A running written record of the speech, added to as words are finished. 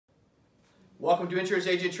Welcome to Insurance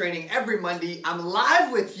Agent Training every Monday. I'm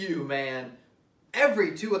live with you, man.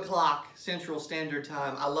 Every 2 o'clock Central Standard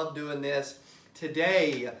Time. I love doing this.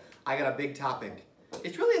 Today, I got a big topic.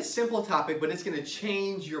 It's really a simple topic, but it's going to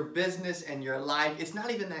change your business and your life. It's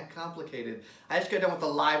not even that complicated. I just got done with a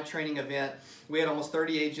live training event. We had almost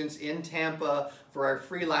 30 agents in Tampa for our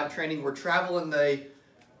free live training. We're traveling the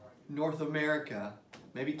North America,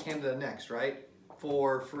 maybe Canada next, right?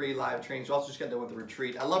 For free live trainings. We also just got done with the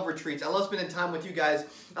retreat. I love retreats. I love spending time with you guys.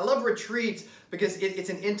 I love retreats because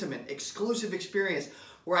it's an intimate, exclusive experience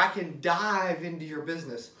where I can dive into your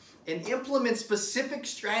business and implement specific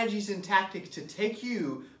strategies and tactics to take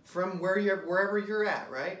you from wherever you're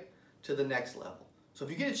at, right, to the next level. So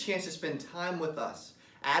if you get a chance to spend time with us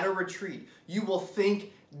at a retreat, you will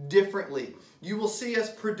think differently. You will see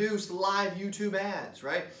us produce live YouTube ads,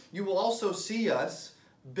 right? You will also see us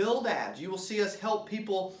build ads. You will see us help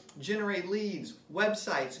people generate leads,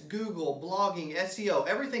 websites, Google, blogging, SEO,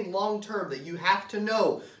 everything long-term that you have to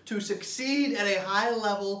know to succeed at a high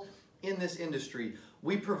level in this industry.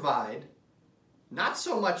 We provide, not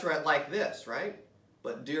so much right like this, right?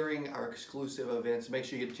 But during our exclusive events, make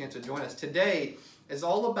sure you get a chance to join us. Today is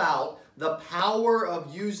all about the power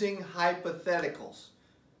of using hypotheticals.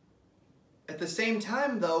 At the same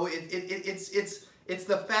time, though, it's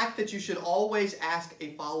the fact that you should always ask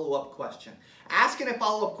a follow-up question. Asking a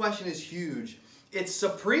follow-up question is huge. It's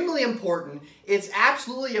supremely important. It's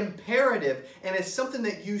absolutely imperative, and it's something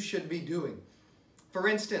that you should be doing. For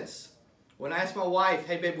instance, when I ask my wife,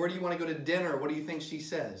 hey, babe, where do you want to go to dinner? What do you think she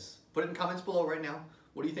says? Put it in comments below right now.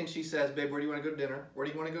 What do you think she says? Babe, where do you want to go to dinner? Where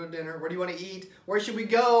do you want to go to dinner? Where do you want to eat? Where should we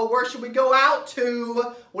go? Where should we go out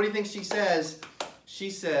to? What do you think she says? She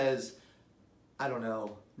says, I don't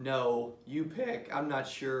know. No, you pick. I'm not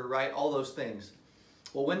sure, right? All those things.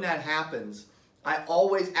 Well, when that happens, I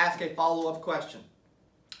always ask a follow-up question.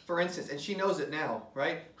 For instance, and she knows it now,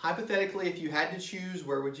 right? Hypothetically, if you had to choose,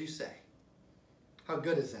 where would you say? How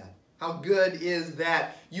good is that? How good is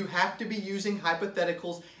that? You have to be using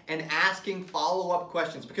hypotheticals and asking follow-up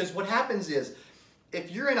questions. Because what happens is, if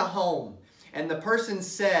you're in a home and the person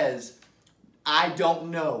says, I don't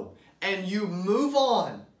know, and you move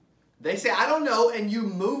on, they say, I don't know, and you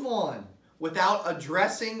move on without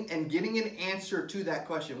addressing and getting an answer to that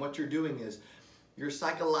question. What you're doing is you're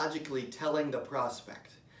psychologically telling the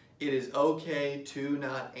prospect, it is okay to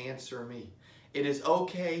not answer me. It is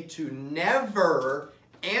okay to never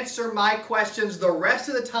answer my questions the rest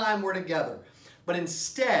of the time we're together. But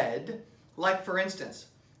instead, like for instance,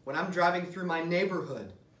 when I'm driving through my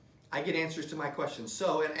neighborhood, I get answers to my questions.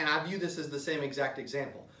 So, and I view this as the same exact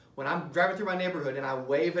example. When I'm driving through my neighborhood and I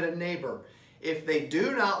wave at a neighbor, if they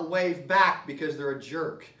do not wave back because they're a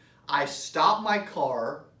jerk, I stop my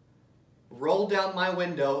car, roll down my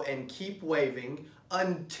window, and keep waving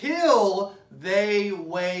until they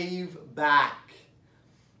wave back.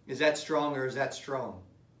 Is that strong or is that strong?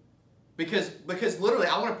 Because literally,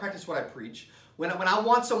 I want to practice what I preach. When I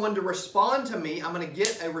want someone to respond to me, I'm going to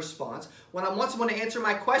get a response. When I want someone to answer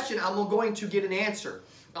my question, I'm going to get an answer.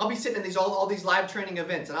 I'll be sitting in all these live training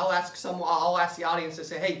events, and I'll ask the audience to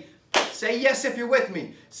say, hey, say yes if you're with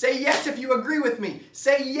me. Say yes if you agree with me.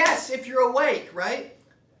 Say yes if you're awake, right?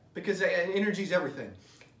 Because energy is everything.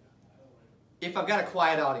 If I've got a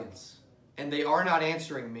quiet audience and they are not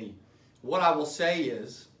answering me, what I will say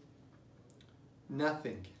is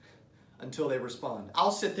nothing until they respond.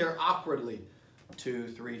 I'll sit there awkwardly. 2,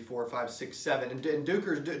 3, 4, 5, 6, 7. And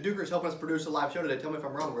Duker's helping us produce a live show today. Tell me if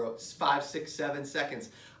I'm wrong, bro. 5, 6, 7 seconds.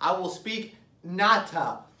 I will speak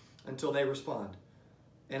nada until they respond.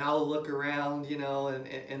 And I'll look around, you know,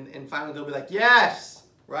 and finally they'll be like, yes,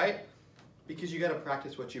 right? Because you got to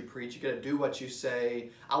practice what you preach. You got to do what you say.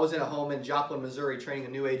 I was in a home in Joplin, Missouri, training a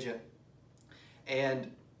new agent.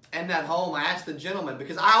 And in that home, I asked the gentleman,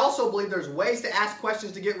 because I also believe there's ways to ask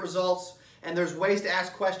questions to get results, and there's ways to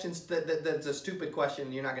ask questions that's a stupid question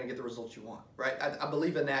and you're not going to get the results you want, right? I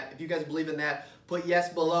believe in that. If you guys believe in that, put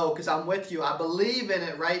yes below because I'm with you. I believe in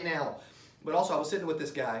it right now. But also, I was sitting with this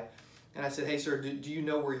guy and I said, hey, sir, do you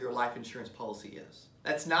know where your life insurance policy is?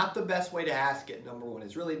 That's not the best way to ask it, number one.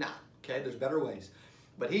 It's really not, okay? There's better ways.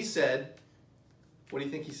 But he said, what do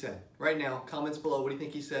you think he said? Right now, comments below, what do you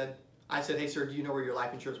think he said? I said, hey, sir, do you know where your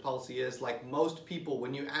life insurance policy is? Like most people,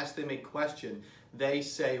 when you ask them a question, they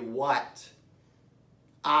say what?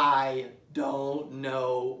 I don't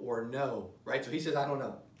know or no, right? So he says, I don't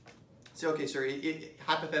know. So, okay, sir,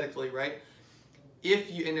 hypothetically, right?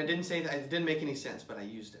 If you, and I didn't say that, it didn't make any sense, but I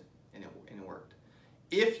used it, and it worked.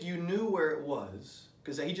 If you knew where it was,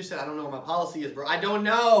 because he just said, I don't know where my policy is, bro. I don't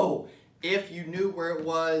know. If you knew where it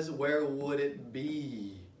was, where would it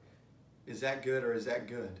be? Is that good or is that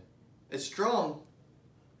good? It's strong,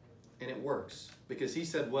 and it works. Because he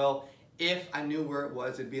said, well, if I knew where it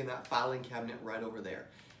was, it'd be in that filing cabinet right over there.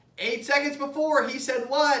 8 seconds before, he said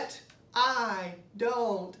what? I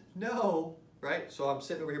don't know. Right? So I'm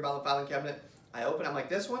sitting over here by the filing cabinet. I open it. I'm like,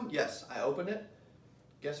 this one? Yes, I opened it.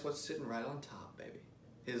 Guess what's sitting right on top, baby?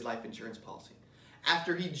 His life insurance policy.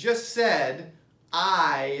 After he just said,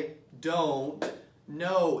 I don't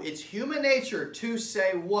know. It's human nature to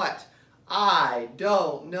say what? I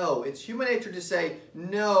don't know. It's human nature to say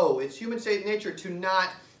no. It's human nature to not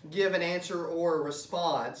give an answer or a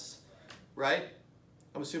response, right?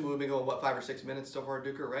 I'm assuming we've been going, what, 5 or 6 minutes so far,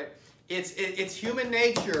 Duker, right? It's human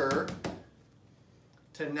nature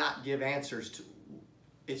to not give answers to.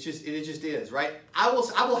 It just is, right? I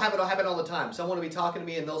will have it happen all the time. Someone will be talking to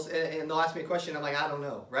me and they'll ask me a question. I'm like, I don't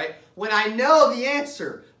know, right? When I know the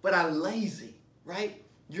answer, but I'm lazy, right?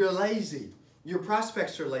 You're lazy. Your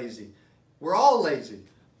prospects are lazy. We're all lazy.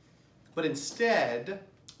 But instead,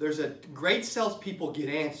 there's a great salespeople get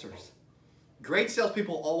answers. Great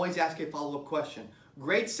salespeople always ask a follow-up question.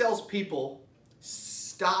 Great salespeople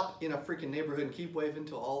stop in a freaking neighborhood and keep waving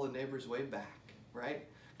until all the neighbors wave back, right?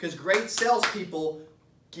 Because great salespeople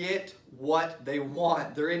get what they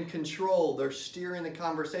want. They're in control. They're steering the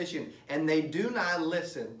conversation. And they do not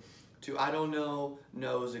listen to I don't know,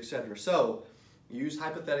 no's, etc. So use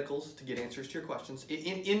hypotheticals to get answers to your questions.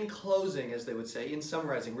 In closing, as they would say, in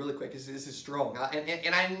summarizing, really quick, because this is strong.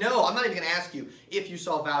 And I know, I'm not even going to ask you if you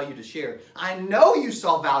saw value to share. I know you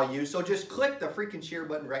saw value, so just click the freaking share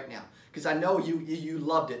button right now. Because I know you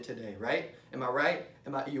loved it today, right? Am I right?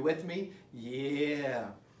 Are you with me? Yeah.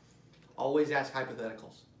 Always ask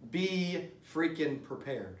hypotheticals. Be freaking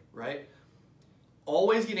prepared, right?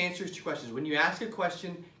 Always get answers to questions. When you ask a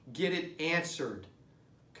question, get it answered,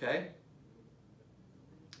 okay?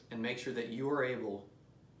 And make sure that you are able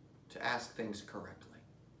to ask things correctly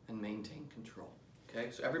and maintain control,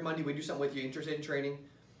 okay? So every Monday we do something with you, interested in training.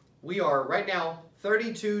 We are, right now,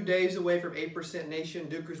 32 days away from 8% Nation.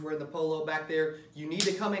 Duker's wearing the polo back there. You need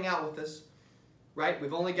to come hang out with us, right?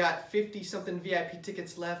 We've only got 50-something VIP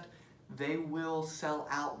tickets left. They will sell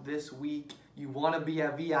out this week. You want to be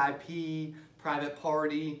a VIP, private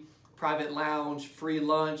party, private lounge, free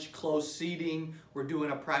lunch, closed seating. We're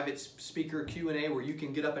doing a private speaker Q&A where you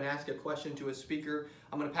can get up and ask a question to a speaker.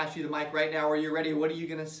 I'm going to pass you the mic right now. Are you ready? What are you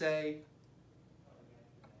going to say?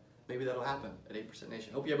 Maybe that'll happen at 8%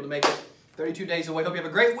 Nation. Hope you're able to make it. 32 days away. Hope you have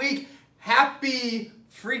a great week. Happy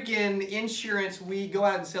freaking insurance week. Go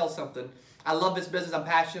out and sell something. I love this business. I'm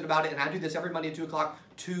passionate about it. And I do this every Monday at 2 o'clock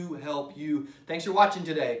to help you. Thanks for watching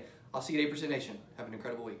today. I'll see you at 8% Nation. Have an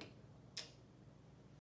incredible week.